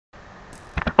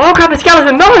Oh crap, a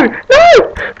skeleton! No! No!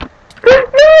 No!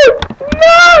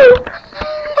 No!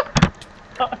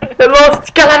 The lost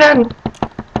skeleton!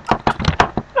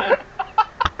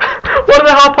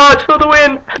 1.5 hearts for the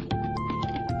win!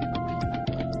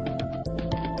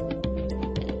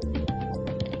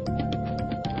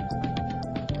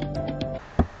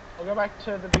 I'll go back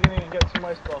to the beginning and get some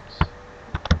waste blocks.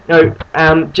 No,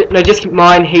 no, just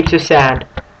mine heaps of sand.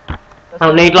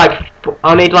 I'll need like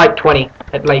 20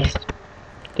 at least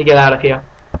to get out of here.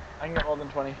 I can get more than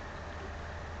 20.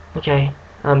 Okay.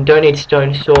 Don't need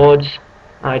stone swords.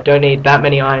 I don't need that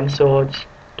many iron swords.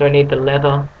 Don't need the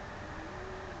leather.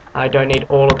 I don't need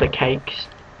all of the cakes.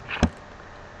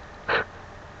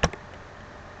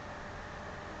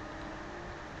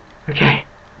 Okay.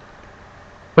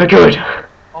 We're good.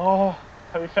 Oh,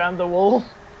 have you found the wool?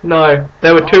 No,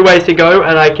 there were 2 ways to go,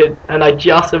 and I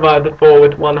just survived the 4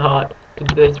 with 1 heart to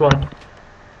this one.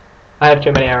 I have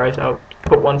too many arrows. I'll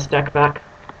put 1 stack back.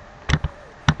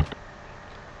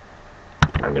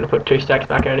 I'm gonna put 2 stacks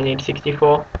back. I only need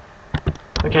 64.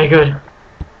 Okay, good.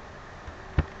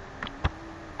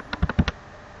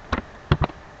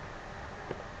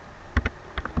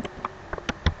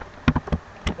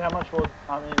 How much wool?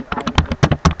 I mean,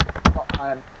 not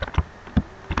iron.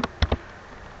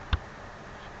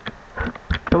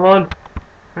 Come on.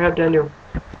 Hurry up, Daniel.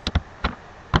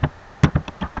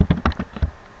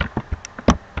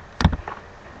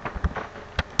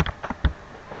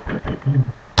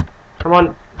 Come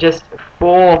on, just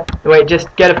 4. Wait,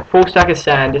 just get a full stack of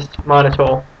sand. Just mine it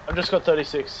all. I've just got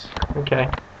 36. Okay.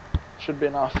 Should be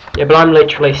enough. Yeah, but I'm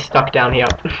literally stuck down here.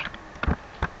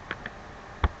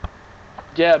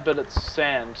 Yeah, but it's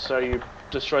sand, so you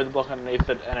destroy the block underneath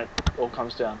it and it all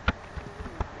comes down.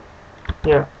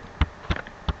 Yeah.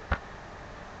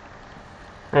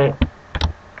 Right.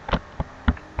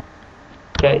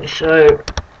 Okay, so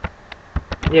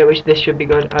yeah, this should be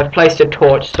good. I've placed a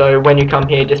torch, so when you come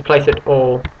here, just place it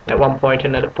all at one point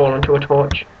and let it fall into a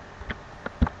torch.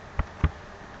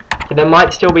 So there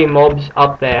might still be mobs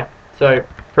up there, so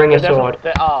bring a sword.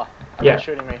 There are. Yeah. They're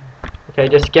shooting me. Okay,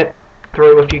 just get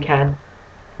through if you can.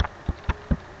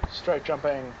 Straight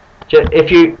jumping.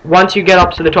 Once you get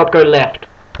up to the top, go left,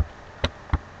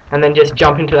 and then just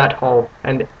jump into that hole,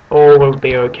 and all will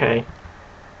be okay.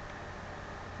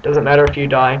 Doesn't matter if you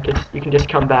die, because you can just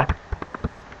come back.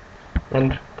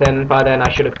 And then by then I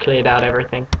should have cleared out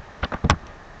everything.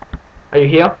 Are you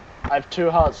here? I have 2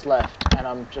 hearts left, and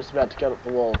I'm just about to get up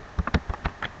the wall.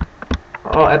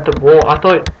 Oh, at the wall. I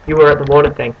thought you were at the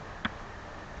water thing.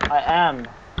 I am.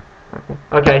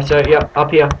 Okay, so yeah, up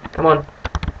here. Come on.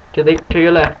 To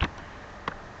your left.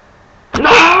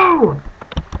 No!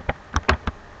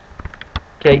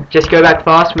 Okay, just go back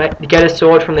fast, mate. Get a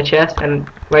sword from the chest and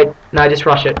wait. No, just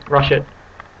rush it. Rush it.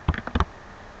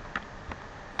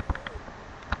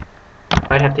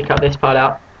 I have to cut this part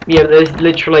out. Yeah, there's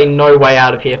literally no way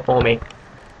out of here for me.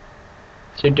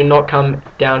 So do not come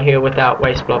down here without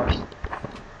waste blocks.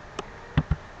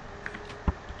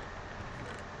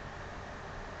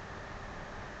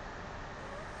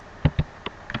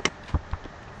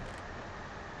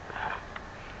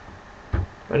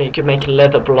 Only you can make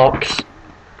leather blocks.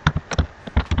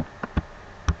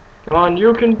 Come on,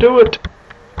 you can do it!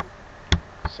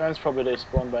 Sand's probably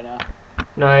despawned by now.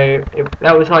 No,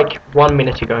 that was like 1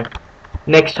 minute ago.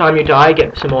 Next time you die,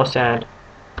 get some more sand.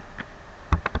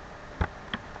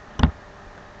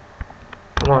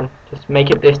 Come on, just make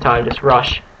it this time, just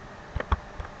rush.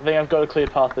 I think I've got a clear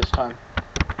path this time.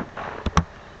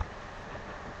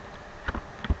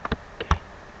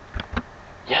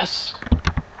 Yes!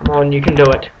 Come on, you can do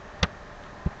it.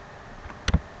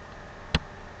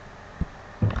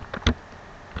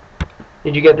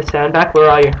 Did you get the sand back? Where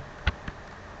are you?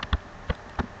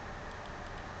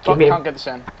 Fuck, can't get the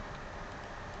sand.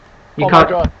 You oh can't.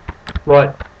 My god.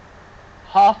 What?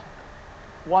 Half.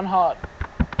 1 heart.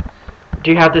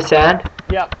 Do you have the sand?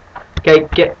 Yep.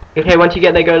 Okay, okay, once you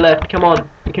get there, go left. Come on,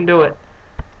 you can do it.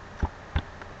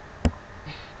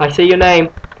 I see your name.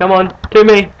 Come on, to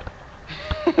me.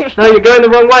 No, you're going the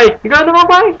wrong way. You're going the wrong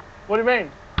way. What do you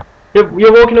mean?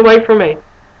 You're walking away from me.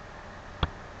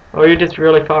 Or you're just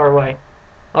really far away.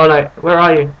 Oh no, where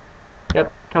are you?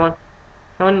 Yep, come on.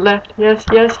 Come on, left. Yes,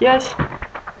 yes, yes.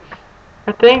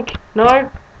 I think.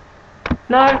 No.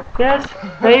 No. Yes.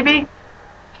 Maybe.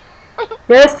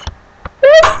 Yes.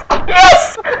 Yes.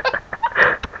 Yes.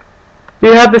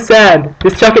 You have the sand.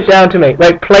 Just chuck it down to me.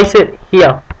 Wait, place it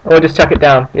here. Or just chuck it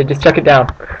down. Yeah, just chuck it down.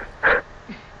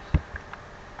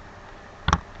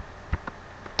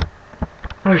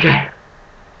 Okay.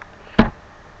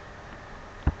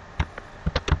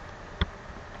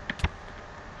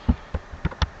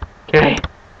 Okay.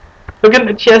 Look at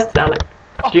the chest, Alec.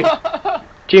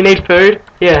 Do you need food?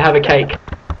 Here, have a cake.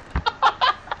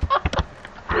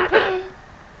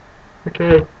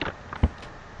 Okay.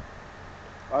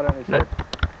 I don't need No. food.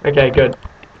 Okay, good.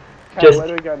 Okay, Just where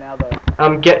do we go now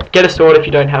though? get a sword if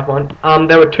you don't have one.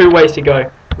 There were 2 ways to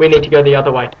go. We need to go the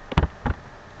other way.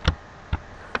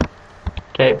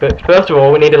 Okay, but first of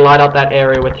all, we need to light up that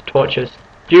area with torches.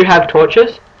 Do you have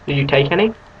torches? Did you take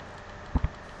any?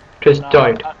 Because No,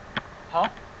 don't. Huh?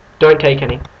 Don't take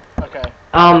any. Okay.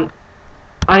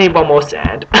 I need one more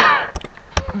sand.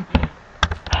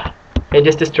 Okay,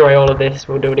 just destroy all of this.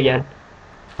 We'll do it again.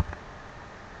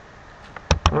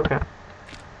 Okay.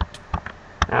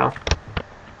 Ow.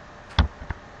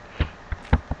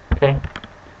 Okay.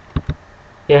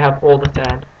 You have all the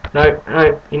sand. No,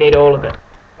 no, you need all of it.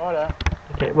 Oh, I don't.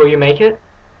 Okay, will you make it?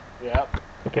 Yep.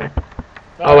 Okay.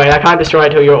 No. Oh wait, I can't destroy it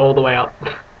till you're all the way up.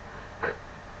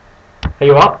 Are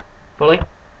you up? Fully?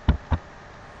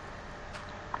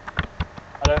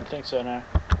 I don't think so, no.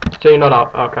 So you're not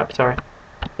up. Oh crap, sorry.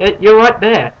 Yeah, you're right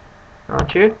there,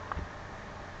 aren't you?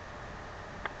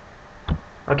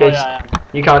 Okay, Oh, yeah, I am.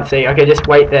 you can't see. Okay, just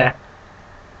wait there.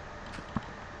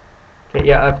 Okay,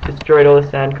 yeah, I've destroyed all the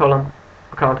sand column.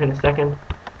 I'll come up in a second.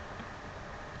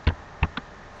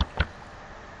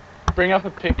 Bring up a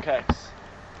pickaxe.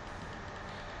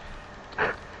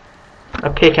 A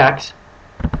pickaxe.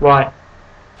 Why?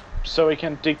 So we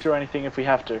can dig through anything if we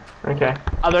have to. Okay.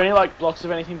 Are there any, like, blocks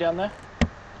of anything down there?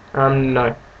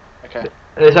 No. Okay.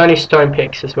 There's only stone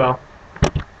picks as well.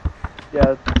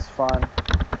 Yeah, that's fine.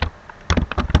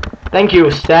 Thank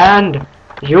you, sand.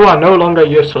 You are no longer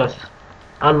useless.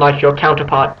 Unlike your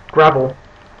counterpart, gravel.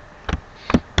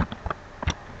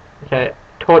 Okay,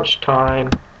 torch time.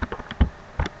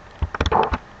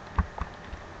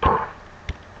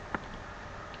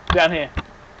 Down here.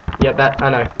 Yeah, that, I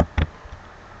know.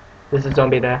 There's a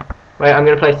zombie there. Wait, I'm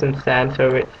gonna place some sand so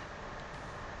it's...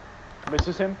 This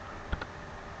is him?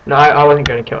 No, I wasn't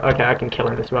gonna kill... Okay, I can kill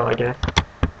him as well, I guess.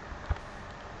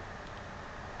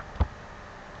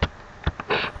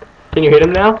 Can you hit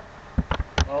him now?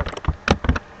 Oh.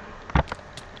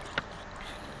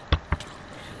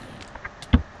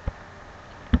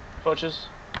 Torches?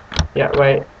 Yeah,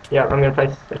 wait. Yeah, I'm gonna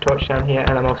place a torch down here,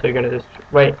 and I'm also gonna just...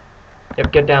 Wait.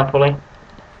 Yep, get down fully.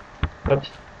 Oops.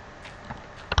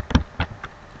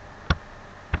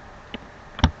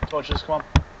 Torches, come on.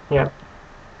 Yep.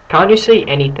 Can't you see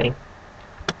anything?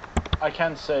 I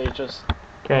can see, just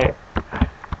Okay.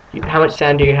 How much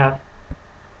sand do you have?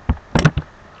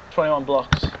 21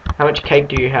 blocks. How much cake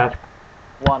do you have?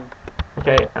 1.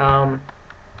 Okay,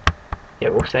 yeah,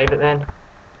 we'll save it then.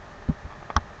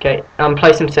 Okay,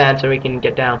 place some sand so we can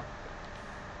get down.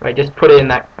 Right, just put it in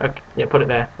that, okay, yeah, put it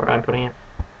there, where I'm putting it.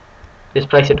 Just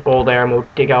place it all there and we'll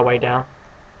dig our way down.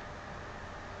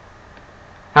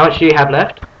 How much do you have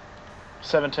left?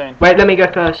 17. Wait, let me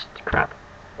go first. Crap.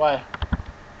 Why?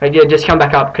 Right, yeah, just come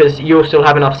back up, because you'll still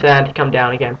have enough sand to come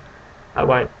down again. I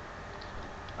won't.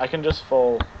 I can just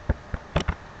fall.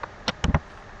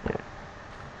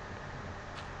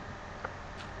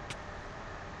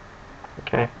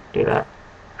 Okay, do that.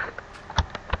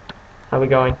 How are we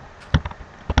going?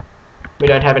 We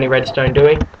don't have any redstone, do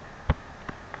we?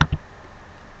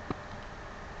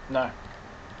 No.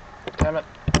 Damn it.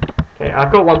 Okay,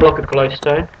 I've got 1 block of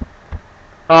glowstone.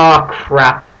 Oh,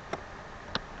 crap.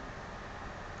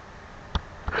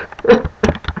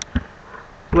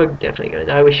 We're definitely gonna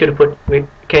die. We should have put...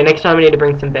 Okay, next time we need to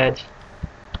bring some beds.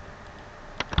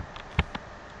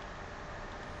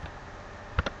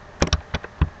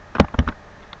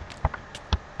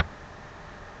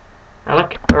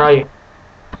 Alec, where are you?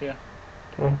 Here.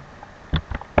 Okay.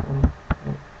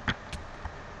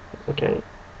 Okay.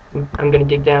 I'm gonna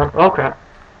dig down. Oh crap.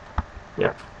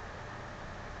 Yeah.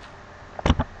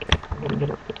 Okay, I'm gonna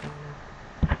get up to down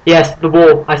now. Yes, the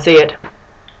wall. I see it.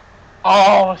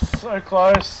 Oh, so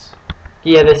close.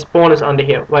 Yeah, the spawners under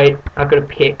here. Wait, I've got a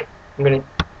pick. I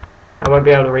won't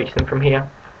be able to reach them from here.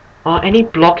 Oh, any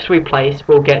blocks we place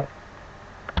will get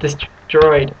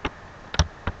destroyed.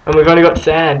 And we've only got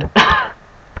sand.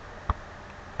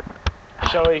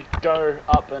 Shall we go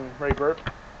up and regroup?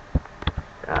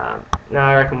 No,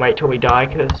 I reckon wait till we die,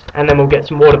 and then we'll get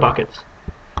some water buckets.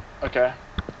 Okay.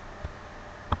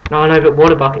 No, but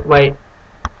water bucket. Wait.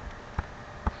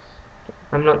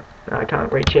 I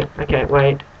can't reach it. Okay,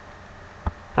 wait.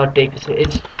 How deep is it?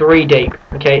 It's 3 deep.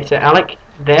 Okay, so Alec,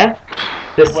 there.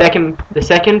 The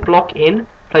second block in,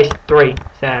 place 3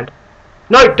 sand.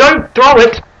 No, don't throw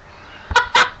it!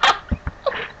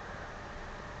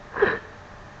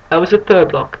 That was the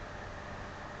 3rd block.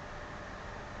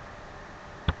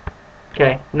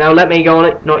 Okay, now let me go on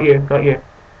it. Not you, not you.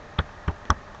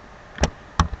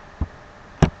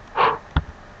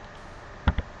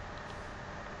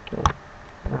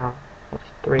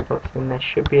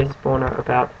 should be a spawner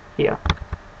about here.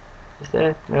 Is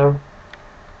there? No.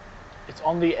 It's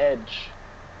on the edge.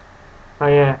 Oh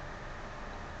yeah.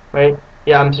 Wait.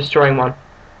 Yeah, I'm destroying one.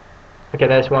 Okay,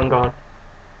 there's one gone.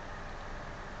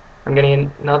 I'm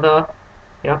getting another.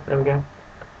 Yeah, there we go.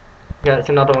 Yeah, it's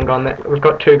another one gone. We've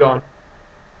got 2 gone.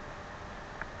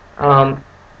 How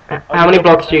many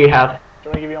blocks do you have? Do you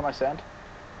want to give you all my sand?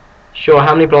 Sure,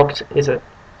 how many blocks is it?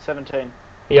 17.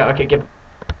 Yeah, okay,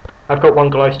 I've got 1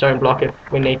 glowstone block if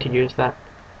we need to use that.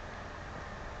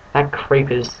 That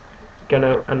creeper's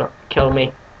gonna kill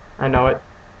me. I know it.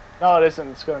 No, it isn't.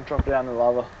 It's going to drop down the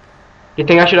lava. Do you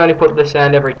think I should only put the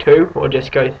sand every 2, or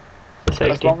just go for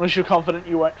safety? As long as you're confident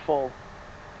you won't fall.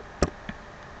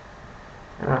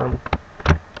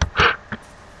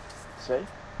 See?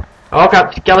 Oh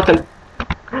crap, skeleton!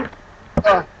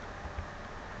 Oh.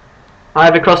 I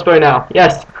have a crossbow now,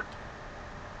 yes!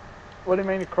 What do you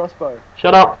mean a crossbow?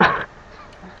 Shut up!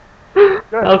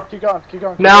 Go, keep going, keep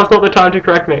going. Now's not the time to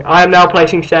correct me. I am now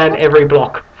placing sand every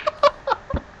block.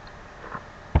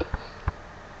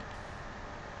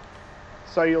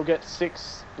 So you'll get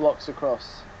 6 blocks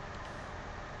across.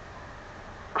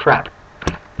 Crap.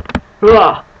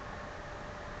 Hurrah!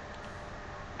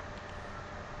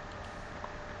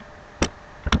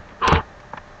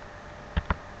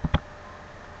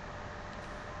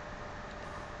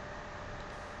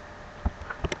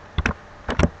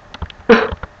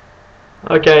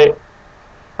 Okay,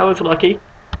 that was lucky.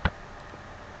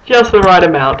 Just the right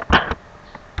amount.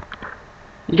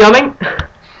 You coming?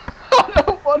 I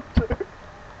don't want to.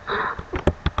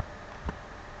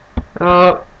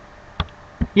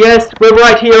 Yes, we're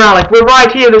right here, Alec. We're right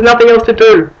here. There's nothing else to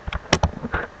do.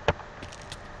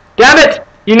 Damn it!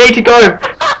 You need to go.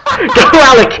 Go,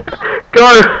 Alec.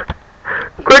 Go.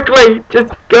 Quickly,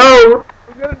 just go.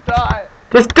 I'm gonna die.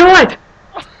 Just do it.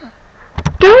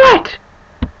 Do it.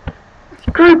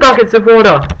 Screw buckets of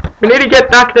water. We need to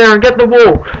get back there and get the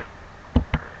wall.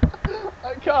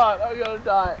 I can't. I'm gonna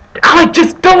die. Alec,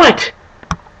 just do it.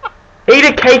 Eat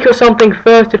a cake or something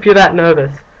first if you're that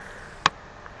nervous.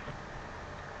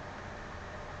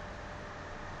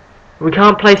 We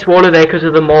can't place water there because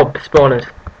of the mob spawners.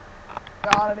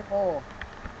 Not anymore.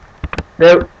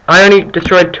 I only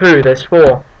destroyed 2, there's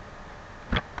 4.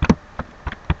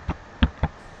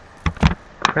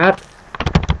 Crap.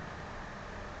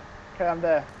 Okay, I'm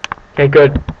there. Okay,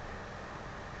 good.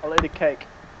 I'll eat a cake.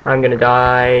 I'm gonna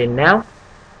die now.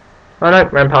 Oh no,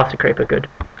 ran past the creeper, good.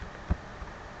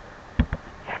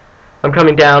 I'm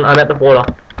coming down, I'm at the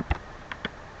water.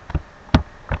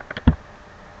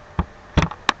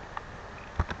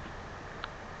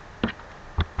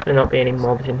 There'll not be any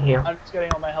mobs in here. I'm just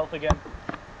getting all my health again.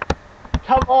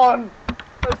 Come on!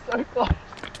 We're so close.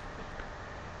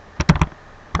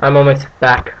 I'm almost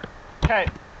back. Okay,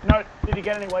 no, did you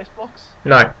get any waste blocks?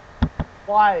 No.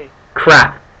 Why?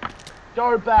 Crap.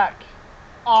 Go back.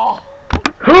 Oh!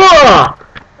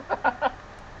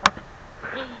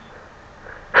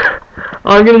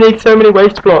 I'm gonna need so many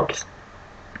waste blocks.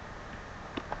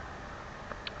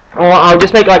 Oh, I'll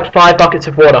just make like 5 buckets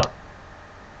of water.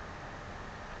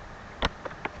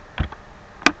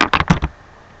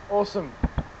 Awesome.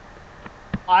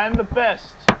 I am the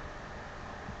best.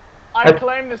 I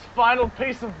claim this final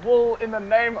piece of wool in the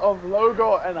name of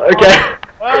Logor and Okay.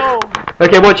 Well,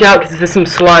 Okay, watch out because there's some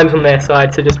slimes on their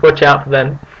side, so just watch out for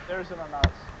them. there isn't a nice.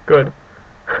 Good.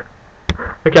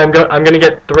 Okay, I'm gonna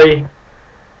get 3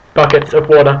 buckets of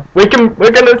water. We're gonna win.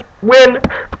 We're gonna win.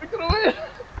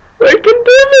 We can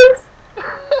do this.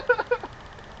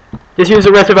 Just use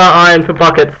the rest of our iron for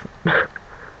buckets.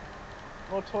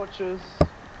 More torches,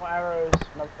 more arrows,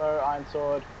 another bow, iron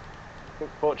sword, quick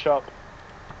pork chop.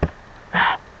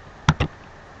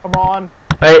 Come on.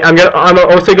 Hey, I'm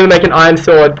also gonna make an iron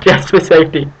sword just for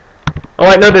safety. Oh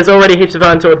wait, no, there's already heaps of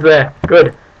iron swords there.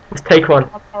 Good. Let's take one.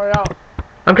 Hurry up.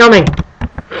 I'm coming.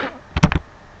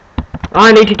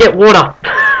 I need to get water.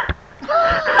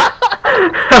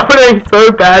 I would be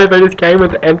so bad if I just came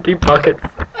with empty buckets.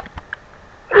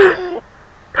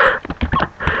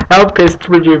 How pissed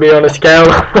would you be on a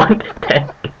scale of 1 to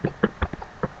 10?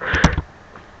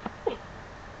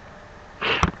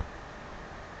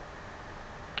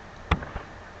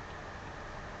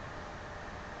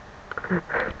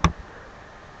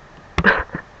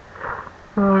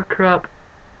 Oh crap.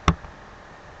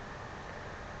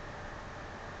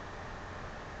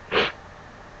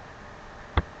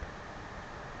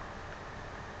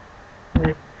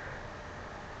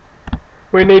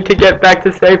 We need to get back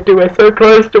to safety, we're so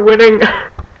close to winning.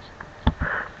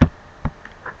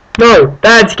 No,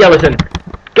 bad skeleton.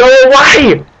 Go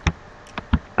away!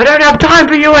 I don't have time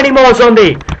for you anymore,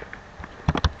 zombie!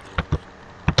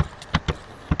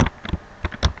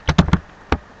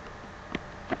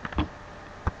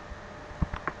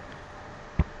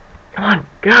 Come on,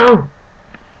 go!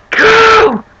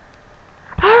 Go!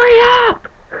 Hurry up!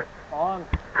 On.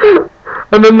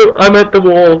 I'm at the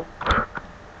wall.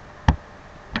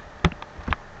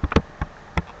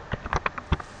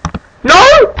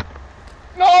 No!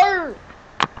 No!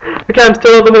 Okay, I'm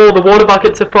still at the wall. The water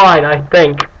buckets are fine, I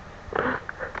think.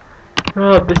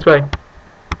 Oh, this way.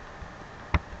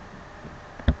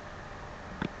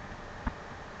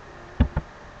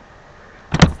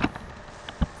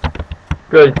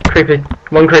 Good, creeper.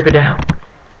 One creeper down.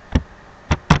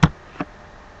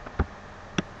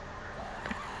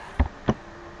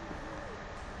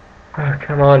 Oh,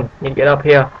 come on. Need to get up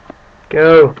here.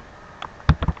 Go.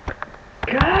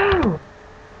 Go!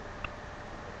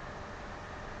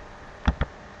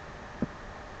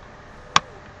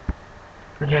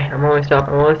 Okay, I'm almost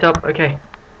up. Okay,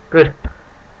 good.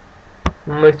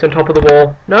 I'm almost on top of the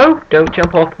wall. No, don't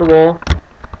jump off the wall.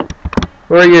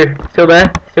 Where are you? Still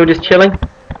there? Still just chilling?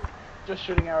 Just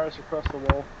shooting arrows across the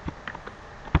wall.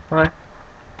 What?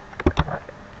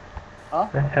 Huh?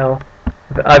 The hell?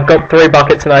 I've got 3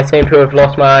 buckets and I seem to have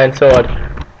lost my iron sword.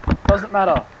 Doesn't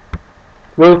matter.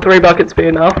 Will 3 buckets be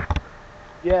enough?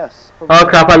 Yes. Oh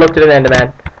crap, I looked at an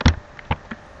enderman.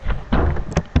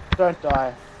 Don't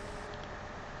die.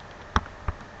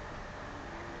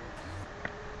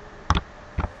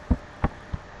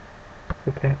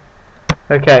 Okay.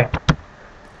 Okay.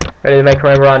 Ready to make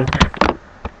my run.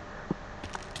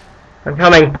 I'm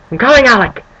coming,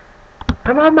 Alec!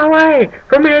 I'm on my way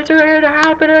from misery to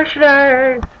happiness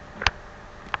today!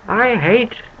 I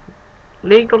hate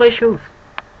legal issues.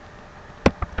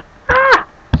 Ah!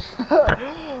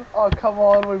 Oh, come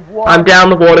on, we've won. I'm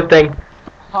down the water thing.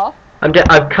 Huh?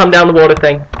 I've come down the water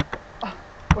thing.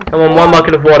 Come on, 1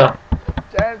 bucket of water.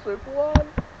 James, we've won.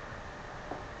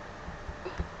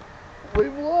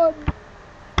 We've won.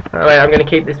 Alright, I'm gonna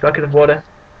keep this bucket of water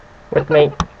with me,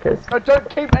 cause... No, don't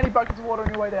keep any buckets of water on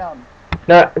your way down.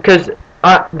 No, because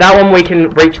that one we can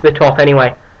reach the top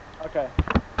anyway. Okay.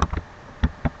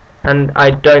 And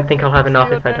I don't think I'll have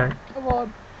enough if I don't. Come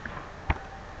on.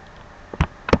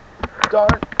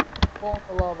 Don't fall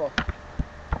in the lava.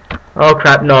 Oh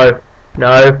crap, no.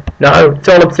 No, no, it's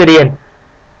all obsidian.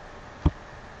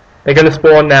 They're gonna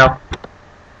spawn now.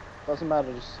 Doesn't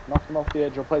matter, just knock them off the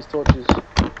edge or place torches.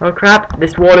 Oh crap,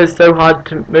 this water's so hard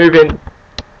to move in.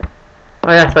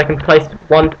 Oh yes, I can place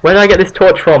one. Where did I get this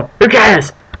torch from? Who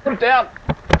cares? Put it down!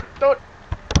 Do it!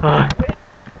 Oh.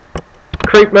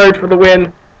 Creep mode for the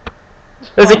win.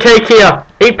 There's a cake here.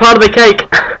 Eat part of the cake.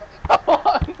 Come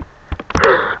on!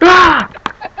 Ah!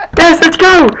 Yes, let's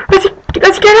go!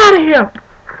 Let's get out of here!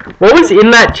 What was in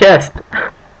that chest?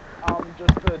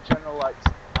 Just the general, like,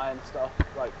 iron stuff.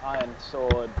 Like, iron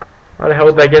sword. Why the hell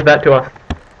did they give that to us?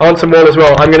 I want some wool as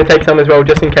well. I'm gonna take some as well,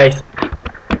 just in case.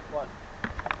 What?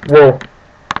 Wool.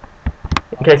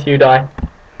 In case you die.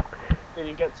 Did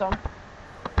you get some?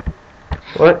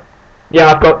 What?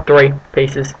 Yeah, I've got 3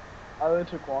 pieces. I only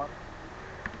took 1.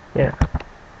 Yeah.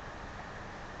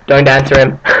 Don't answer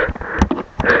him.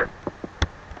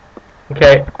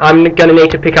 Okay, I'm gonna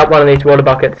need to pick up one of these water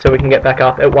buckets so we can get back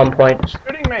up at one point.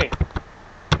 Shooting me!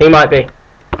 He might be.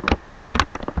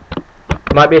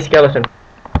 Might be a skeleton.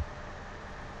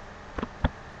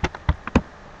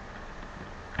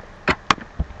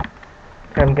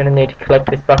 I'm gonna need to collect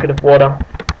this bucket of water.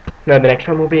 No, the next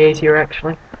one will be easier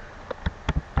actually.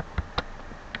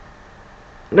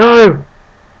 No!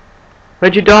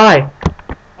 Where'd you die?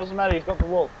 Doesn't matter, he's got the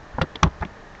wool.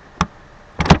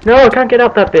 No, I can't get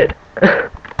up that bit.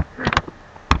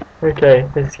 Okay,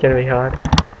 this is gonna be hard.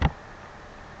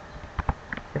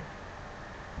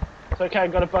 It's okay, I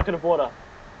got a bucket of water.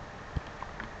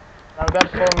 I'm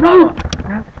about to fall in No!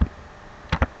 lava.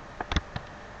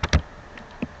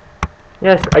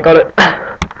 Yes, I got it.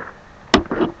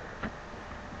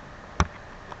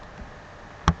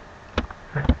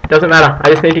 Doesn't matter, I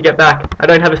just need to get back. I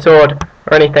don't have a sword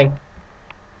or anything.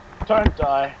 Don't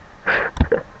die.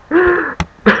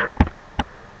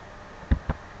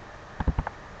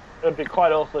 It would be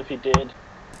quite awful if you did.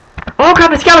 Oh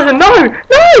crap, a skeleton! No!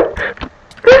 No!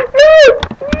 No!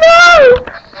 No!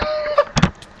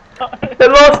 The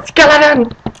lost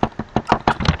skeleton!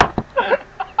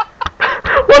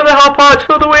 1.5 hearts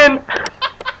for the win!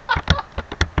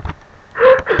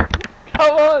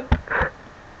 Come on!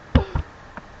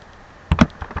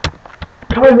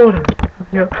 Come on, water.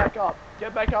 Yeah. Back up.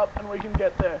 Get back up and we can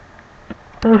get there.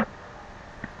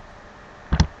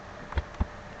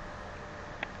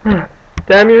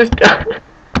 Damn you, skeleton.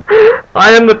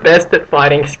 I am the best at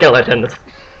fighting skeletons.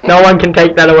 No one can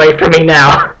take that away from me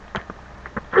now.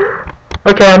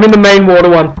 Okay, I'm in the main water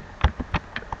one.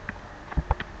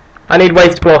 I need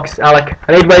waste blocks, Alec.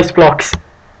 I need waste blocks.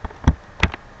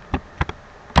 Do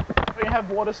you have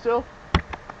water still?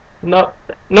 Not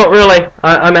really.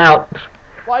 I'm out.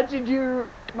 Why did you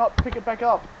not pick it back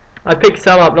up? I picked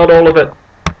some up, not all of it.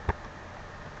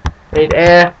 I need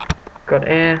air. Got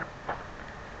air.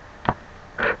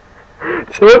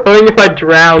 So annoying if I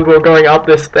drowned while going up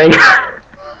this thing.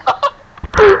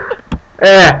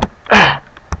 Air.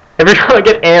 Every time I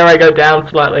get air, I go down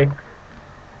slightly.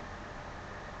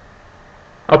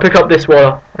 I'll pick up this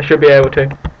water. I should be able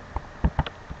to.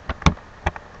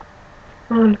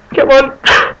 Come on, come on.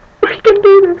 We can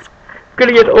do this. I'm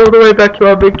gonna get all the way back to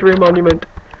our victory monument.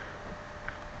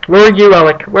 Where are you,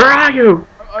 Alec? Where are you?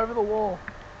 I'm over the wall.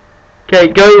 Okay,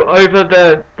 go over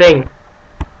the thing.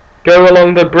 Go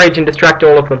along the bridge and distract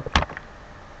all of them.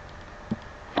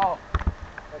 Oh,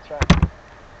 that's right.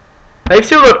 They've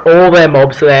still got all their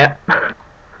mobs there.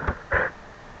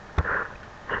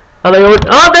 Are they all?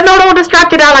 Oh, they're not all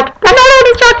distracted, Alec. They're not all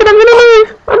distracted. I'm gonna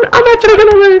lose. I'm actually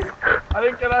gonna lose. I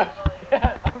didn't get over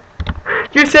yet.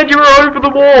 You said you were over the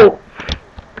wall.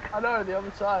 I know, the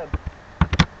other side.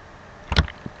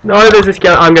 No, there's a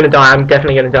skeleton. I'm gonna die. I'm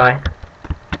definitely gonna die.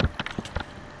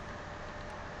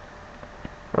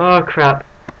 Oh crap.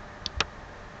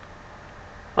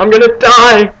 I'm gonna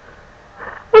die.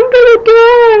 I'm gonna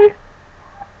die.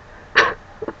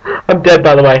 I'm dead,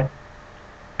 by the way.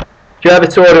 Do you have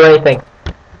a sword or anything?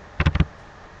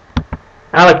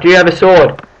 Alec, do you have a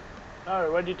sword?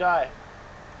 No, where'd you die?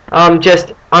 I'm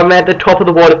at the top of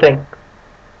the water thing.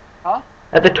 Huh?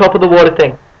 At the top of the water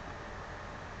thing.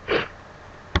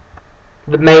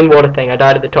 The main water thing. I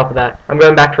died at the top of that. I'm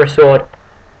going back for a sword.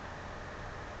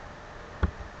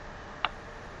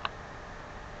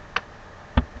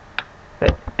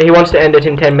 He wants to end it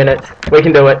in 10 minutes. We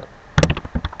can do it.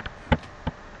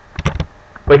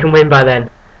 We can win by then.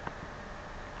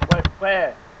 Wait,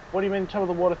 where? What do you mean top of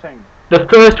the water thing? The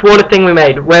first water thing we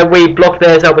made, where we blocked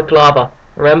theirs up with lava.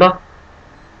 Remember?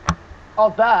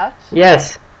 Oh, that?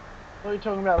 Yes. What are you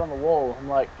talking about on the wall? I'm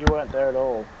like, you weren't there at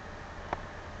all.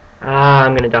 Ah,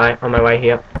 I'm gonna die on my way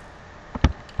here.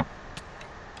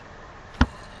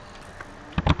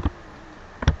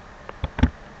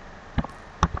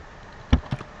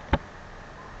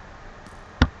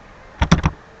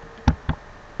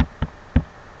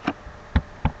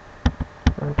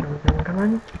 Come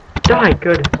on. Die,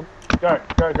 good. Go,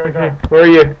 go, go, Okay, go. where are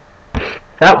you? If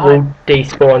that wall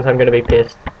despawns, I'm gonna be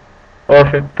pissed. Or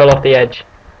if it fell off the edge.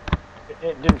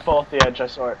 It didn't fall off the edge, I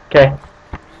saw it. Okay.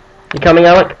 You coming,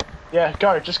 Alec? Yeah,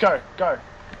 go, just go, go.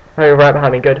 Oh, you're right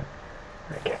behind me, good.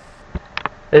 Okay.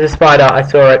 There's a spider, I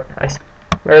saw it.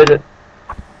 Where is it?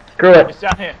 Screw it. It's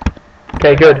down here.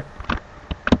 Okay, good.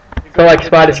 It's not like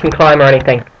spiders can climb or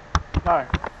anything. No.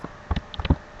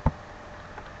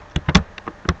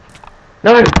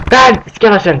 No! Bad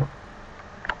skeleton!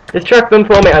 Distract them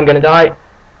for me, I'm gonna die.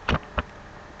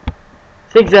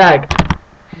 Zigzag.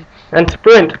 And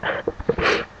sprint.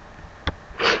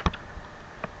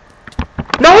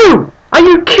 No! Are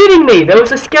you kidding me? There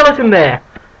was a skeleton there.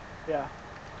 Yeah.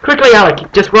 Quickly,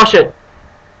 Alec, just rush it.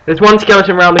 There's one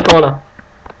skeleton around the corner.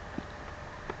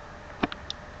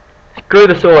 Screw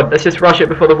the sword. Let's just rush it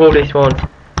before the wall despawns.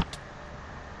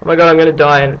 Oh my god, I'm gonna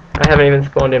die and I haven't even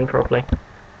spawned in properly.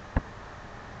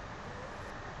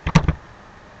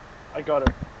 I got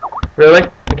it. Really?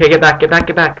 Okay, get back, get back,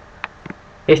 get back.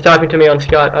 He's typing to me on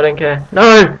Skype, I don't care.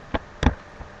 No!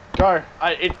 Go.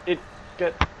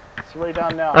 It's way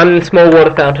down now. I'm in the small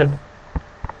water fountain.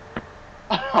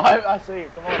 I see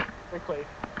it. Come on, quickly.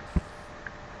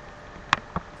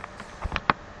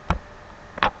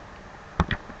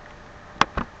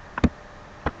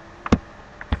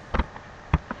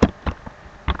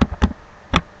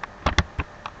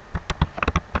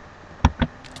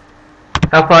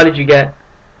 How far did you get?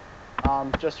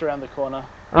 Just around the corner.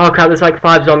 Oh crap, there's like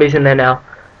 5 zombies in there now.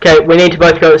 Okay, we need to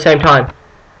both go at the same time.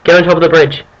 Get on top of the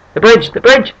bridge. The bridge! The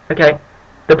bridge! Okay.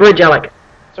 The bridge, Alec.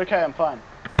 It's okay, I'm fine.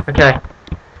 Okay.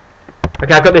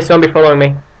 Okay, I've got this zombie following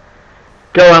me.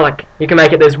 Go, Alec. You can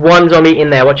make it. There's one zombie in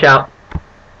there. Watch out.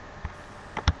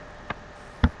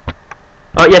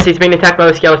 Oh, yes, he's been attacked by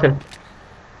a skeleton.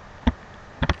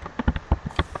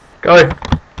 Go.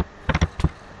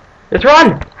 Just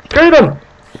run! Screw them!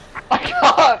 I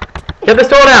can't! Get the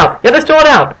sword out! Get the sword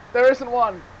out! There isn't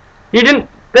one. You didn't...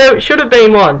 There should have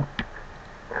been one.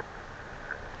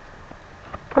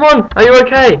 Come on, are you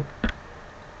okay?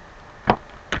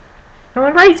 Come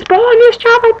on, respawn, you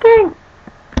stupid thing!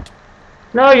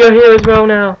 No, you're here as well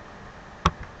now.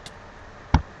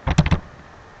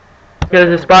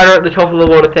 There's a spider at the top of the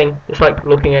water thing, just like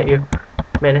looking at you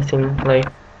menacingly.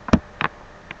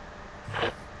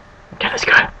 Okay, let's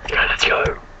go. Let's go.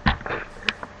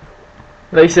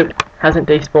 At least it hasn't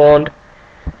despawned.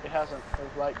 It hasn't.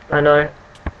 It's like. I know.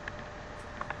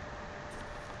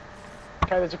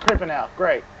 Okay, there's a creeper now.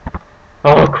 Great.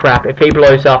 Oh crap, if he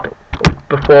blows up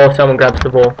before someone grabs the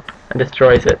ball and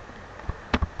destroys it.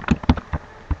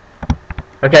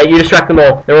 Okay, you distract them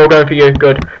all. They're all going for you.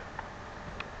 Good.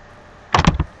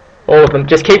 All of them.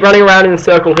 Just keep running around in a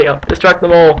circle here. Distract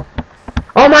them all.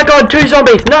 Oh my god, 2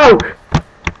 zombies! No!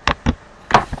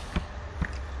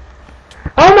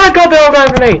 Oh my god, they're all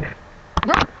going for me!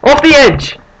 Off the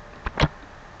edge!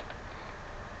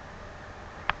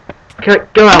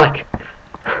 Go, Alec.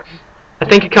 I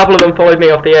think a couple of them followed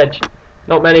me off the edge.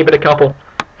 Not many, but a couple.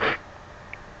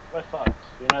 We're fucked.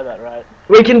 You know that, right?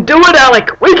 We can do it,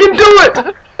 Alec! We can do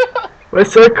it! We're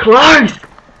so close!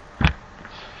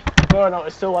 No, no,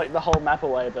 it's still like the whole map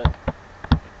away, but...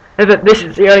 Yeah, but this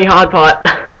is the only hard part.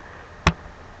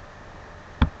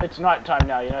 It's night time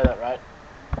now, you know that, right?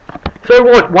 So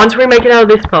what? Once we make it out of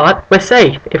this part, we're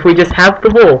safe. If we just have the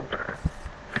wall.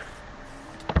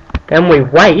 Then we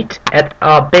wait at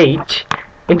our beach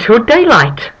until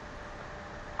daylight.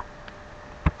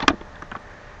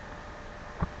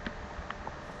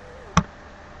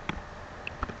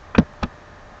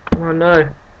 Oh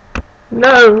no.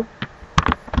 No!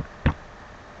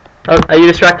 Oh, are you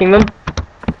distracting them?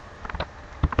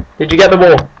 Did you get the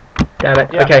wall? Damn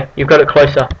it. Yeah. Okay, you've got it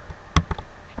closer.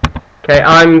 Okay,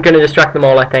 I'm gonna distract them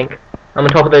all, I think. I'm on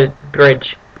top of the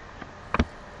bridge.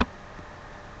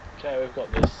 Okay, we've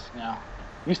got this now.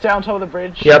 You stay on top of the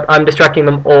bridge? Yep, I'm distracting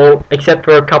them all, except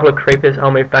for a couple of creepers.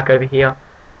 I'll move back over here.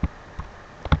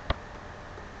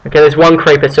 Okay, there's one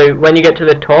creeper, so when you get to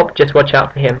the top, just watch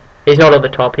out for him. He's not at the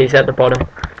top, he's at the bottom.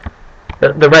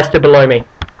 The rest are below me.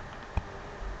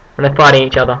 And they're fighting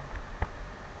each other.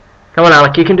 Come on,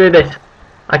 Alec, you can do this.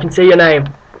 I can see your name.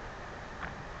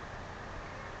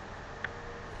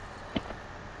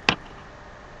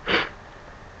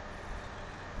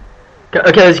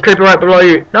 Okay, there's a creeper right below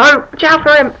you. No, watch out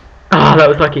for him. Oh, that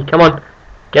was lucky. Come on,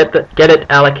 get it,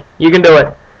 Alec. You can do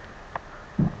it.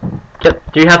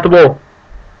 Do you have the ball?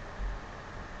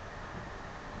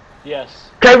 Yes.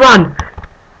 Okay, run.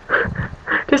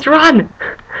 Just run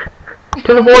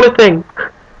to the water thing.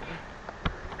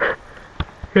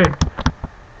 Okay.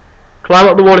 Climb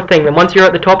up the water thing. Then once you're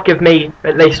at the top, give me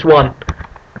at least one.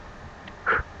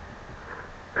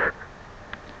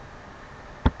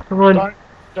 Come on.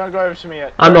 Don't go over to me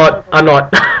yet. I'm not.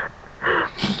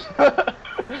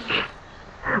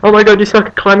 Oh my god, you suck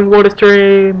at climbing water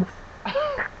streams.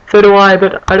 So do I,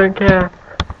 but I don't care.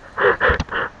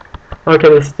 Okay,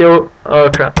 there's still... Oh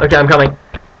crap. Okay, I'm coming.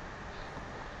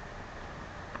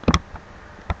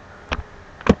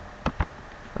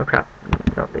 Oh crap.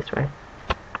 Not this way.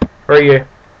 Where are you?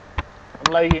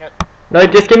 I'm laying it. No,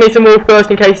 just give me some wool first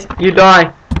in case you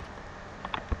die.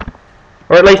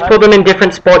 Or at least put them in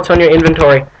different spots on your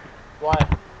inventory.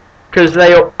 Why? Because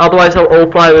otherwise they'll all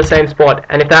fly to the same spot.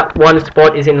 And if that one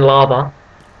spot is in lava...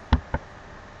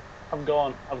 I'm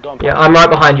gone. I've gone. Yeah, I'm right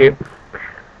behind you.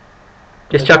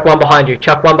 Just chuck one behind you.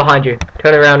 Chuck one behind you.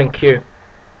 Turn around and queue.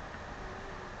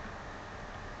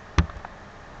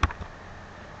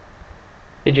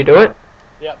 Did you do it?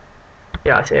 Yep.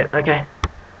 Yeah, I see it. Okay.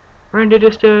 Render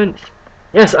distance.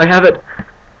 Yes, I have it.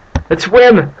 Let's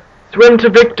swim. Swim to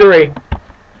victory.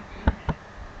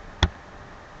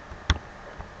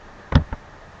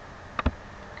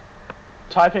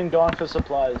 Type in gone for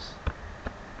supplies.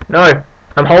 No,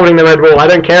 I'm holding the red wall. I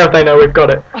don't care if they know we've got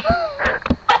it.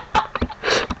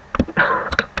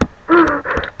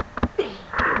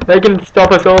 They can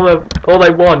stop us all they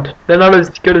want. They're not as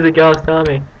good as a Ghast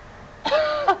army.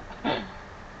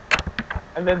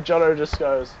 And then Jono just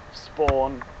goes,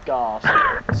 spawn, gas,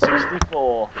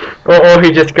 64. Or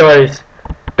he just goes,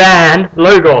 ban,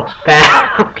 logo,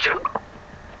 ban.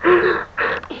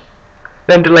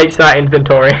 Then deletes that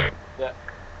inventory. Yeah.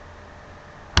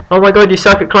 Oh my god, you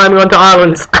suck at climbing onto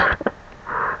islands.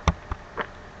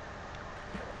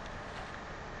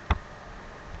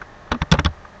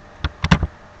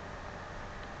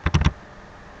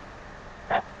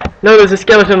 No, there's a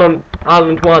skeleton on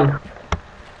Island 1.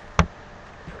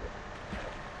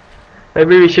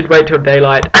 Maybe we should wait till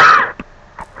daylight.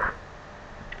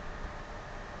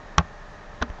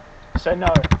 Say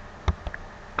no.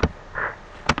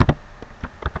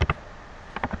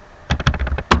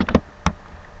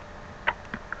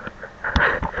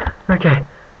 Okay,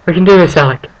 we can do this,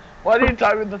 Alec. Why do you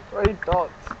type with the 3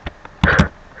 dots?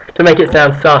 To make it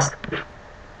sound sus.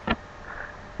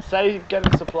 Say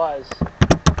getting supplies.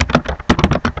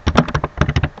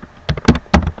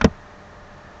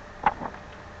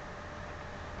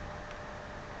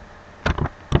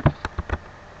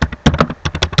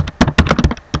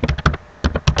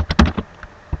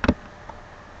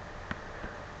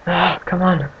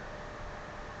 Come on.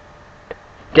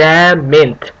 Damn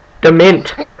mint. The mint.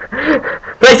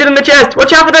 Place it in the chest.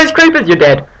 Watch out for those creepers. You're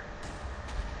dead.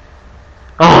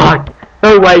 Oh,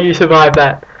 no way you survived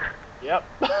that. Yep.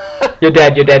 You're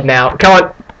dead. You're dead now. Come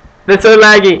on. They're so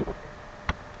laggy.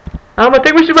 I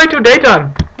think we should wait till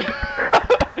daytime.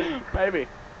 Maybe.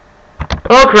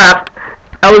 Oh crap.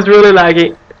 That was really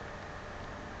laggy.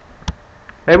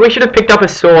 Maybe we should have picked up a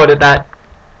sword at that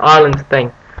island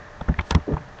thing.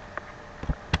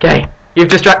 Okay. You're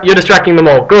distracting them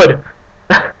all. Good.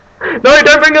 No,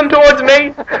 don't bring them towards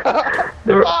me.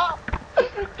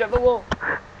 Get the wall.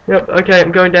 Yep, okay,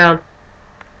 I'm going down.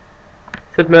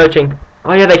 Submerging.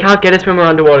 Oh yeah, they can't get us when we're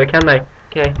underwater, can they?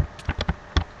 Okay.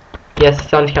 Yes,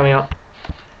 sun's coming up.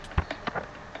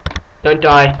 Don't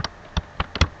die.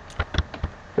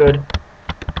 Good.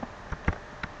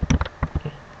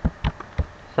 Okay.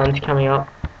 Sun's coming up.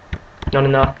 Not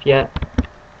enough yet.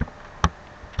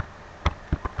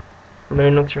 The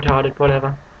moon looks retarded,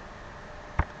 whatever.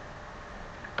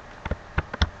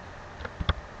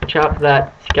 Watch out for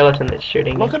that skeleton that's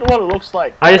shooting. Look at what it looks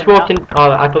like. I just walked in.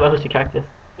 Oh, I thought that was a cactus.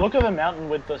 Look at the mountain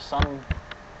with the sun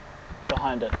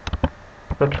behind it.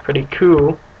 Looks pretty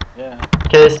cool. Yeah.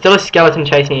 Okay, there's still a skeleton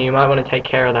chasing you. You might want to take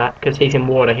care of that because he's in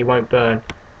water. He won't burn.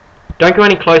 Don't go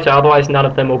any closer, otherwise none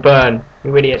of them will burn.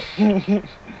 You idiot.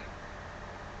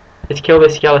 Let's kill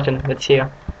this skeleton that's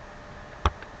here.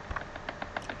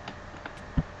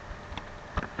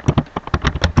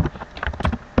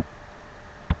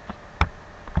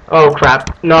 Oh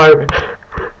crap, no.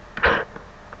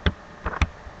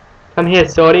 Come here,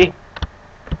 Swordie.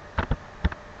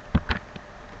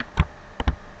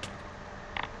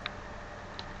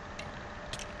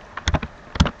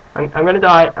 I'm gonna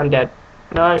die. I'm dead.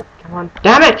 No, come on.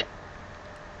 Damn it!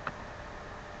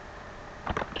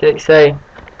 Okay, say.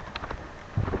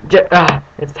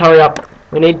 Let's hurry up.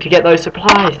 We need to get those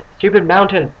supplies. Stupid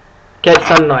mountain. Get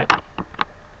sunlight.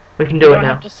 We can do You it don't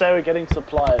now. have to say we're getting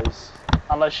supplies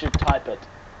unless you type it,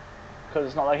 because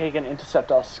it's not like he can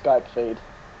intercept our Skype feed.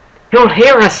 You'll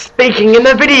hear us speaking in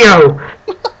the video.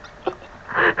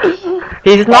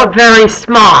 He's not very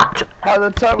smart. By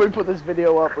the time we put this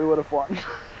video up, we would have won.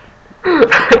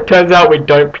 Turns out we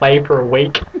don't play for a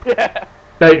week. Yeah.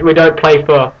 No, we don't play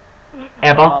for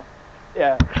ever.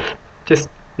 Yeah. Just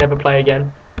never play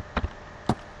again.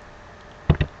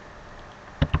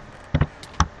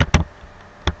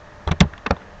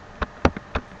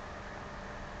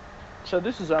 So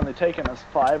this has only taken us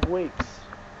 5 weeks.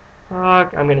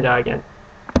 Fuck, I'm gonna die again.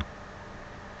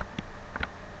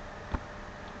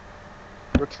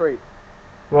 Retreat.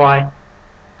 Why?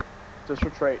 Just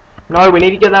retreat. No, we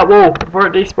need to get that wall before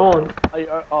it despawns. Are you,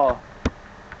 oh,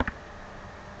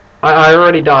 I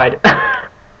already died.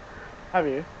 have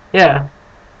you? Yeah,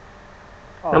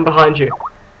 Oh. I'm behind you.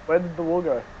 Where did the wall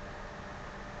go?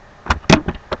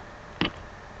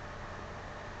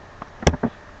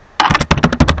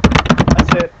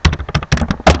 That's it.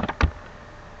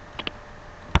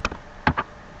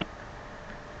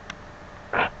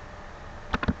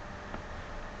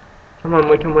 Come on,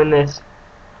 we can win this.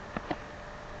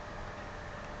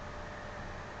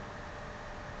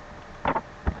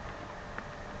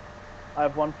 I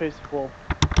have one piece of wall.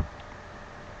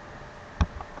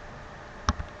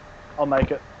 I'll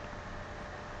make it.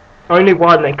 Only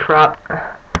one, they crap.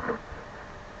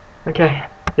 Okay,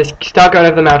 just start going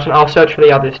over the mountain. I'll search for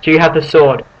the others. Do you have the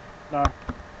sword? No.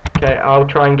 Okay, I'll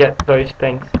try and get those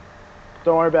things.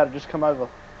 Don't worry about it, just come over.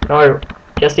 No,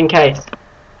 just in case.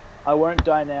 I won't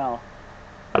die now.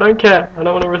 I don't care. I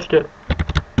don't want to risk it.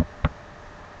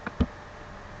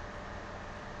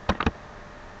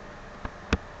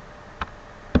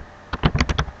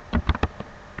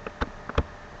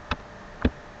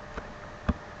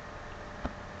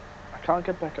 I can't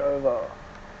get back over.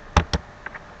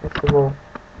 Here's the wall.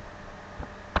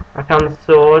 I found the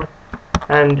sword,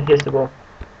 and here's the wall.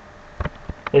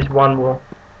 Here's one wall.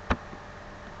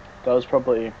 That was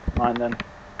probably mine then.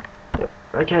 Yep.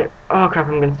 Okay. Oh crap!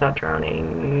 I'm gonna start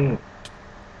drowning.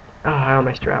 Oh, I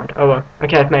almost drowned. Oh well.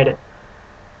 Okay, I've made it.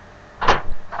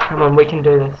 Come on, we can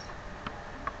do this.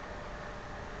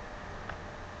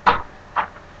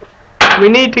 We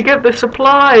need to get the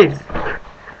supplies.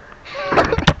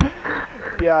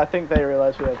 Yeah, I think they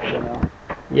realise we have to go now.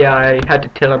 Yeah, I had to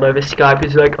tell him over Skype.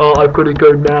 He's like, oh, I've got to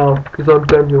go now because I'm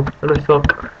Daniel and I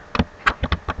suck.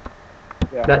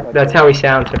 Yeah, That's how he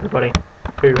sounds, everybody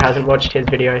who hasn't watched his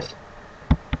videos.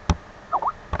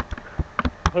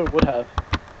 Who would have?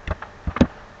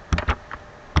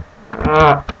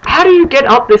 How do you get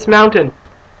up this mountain?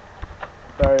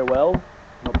 Very well.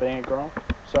 Not being a grown.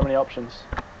 So many options.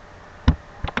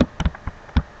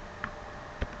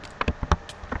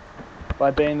 By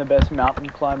being the best mountain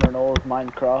climber in all of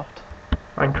Minecraft.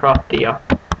 Minecraft deer.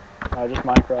 No, just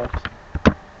Minecraft.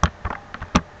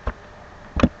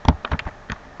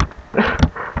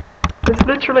 There's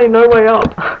literally no way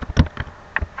up.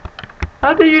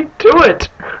 How do you do it?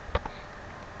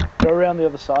 Go around the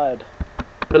other side.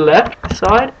 The left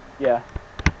side? Yeah.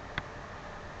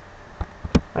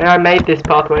 I made this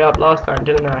pathway up last time,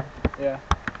 didn't I? Yeah.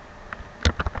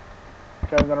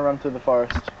 Okay, I'm gonna run through the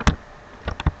forest.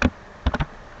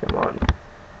 Come on.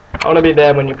 I want to be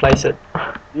there when you place it.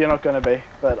 You're not gonna be,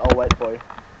 but I'll wait for you.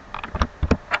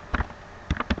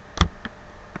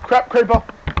 Crap, creeper!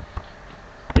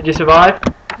 Did you survive?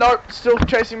 No, still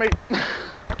chasing me.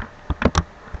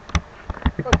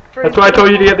 That's why I told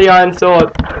you to get the iron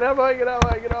sword. Get out of my way, get out of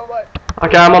my way, get out of my way.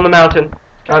 Okay, I'm on the mountain.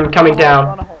 I'm coming down.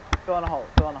 Go on a hole,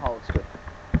 go on a hole, it's good.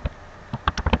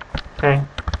 Okay.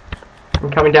 I'm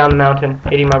coming down the mountain,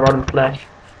 eating my rotten flesh.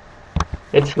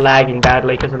 It's lagging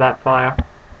badly because of that fire.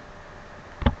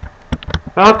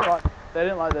 Oh! Right, they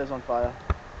didn't light theirs on fire.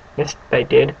 Yes, they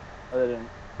did. Oh, they didn't.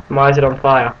 Why is it on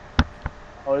fire?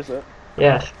 Oh, is it?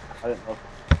 Yes. I didn't look.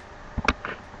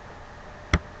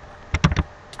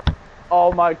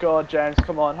 Oh my god, James,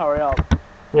 come on, hurry up.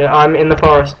 Yeah, I'm in the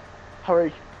forest.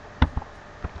 Hurry.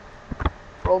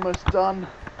 We're almost done.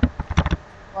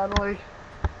 Finally.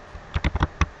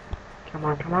 Come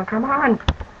on, come on, come on!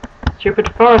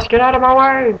 Stupid forest, get out of my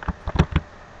way!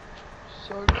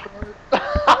 So close.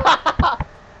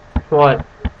 What?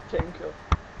 Team kill.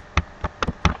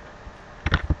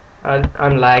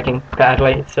 I'm lagging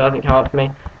badly, it still hasn't come up for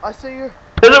me. I see you.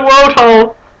 There's a world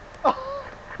hole!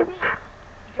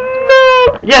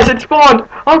 No! Yes, it spawned!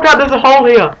 Oh god, there's a hole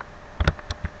here!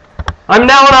 I'm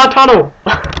now in our tunnel!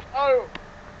 Oh!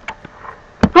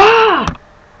 Ah!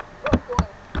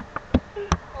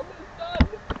 Almost done.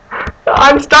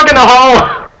 I'm stuck in a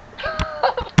hole!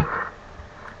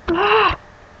 Ah!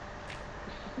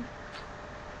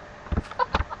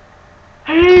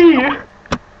 Hey!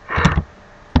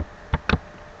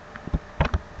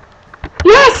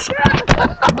 Yes!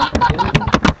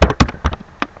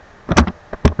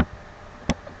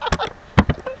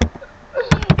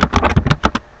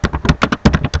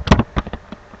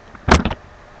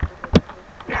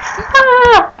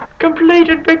 Ah!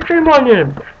 Completed victory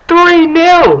monument!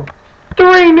 3-0!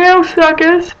 3-0,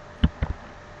 suckers!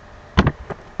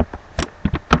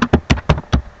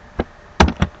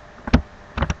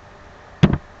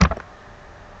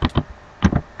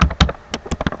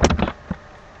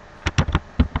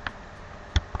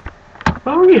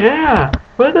 Oh yeah!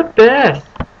 We're the best!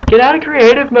 Get out of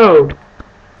creative mode!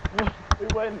 We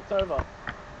win, it's over.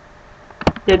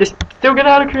 Yeah, just still get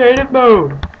out of creative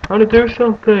mode! I wanna do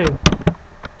something!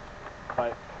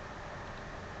 Right.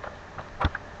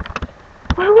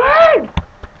 We win!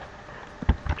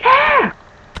 Yeah!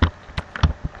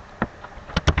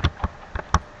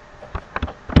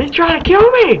 He's trying to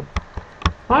kill me!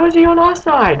 Why was he on our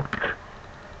side?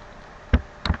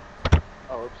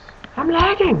 Oh, oops. I'm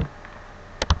lagging!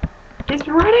 He's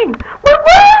running! We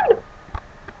win!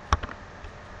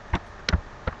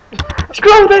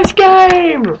 Screw this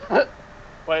game!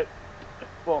 Wait.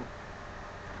 Boom.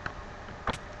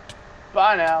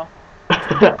 Bye now.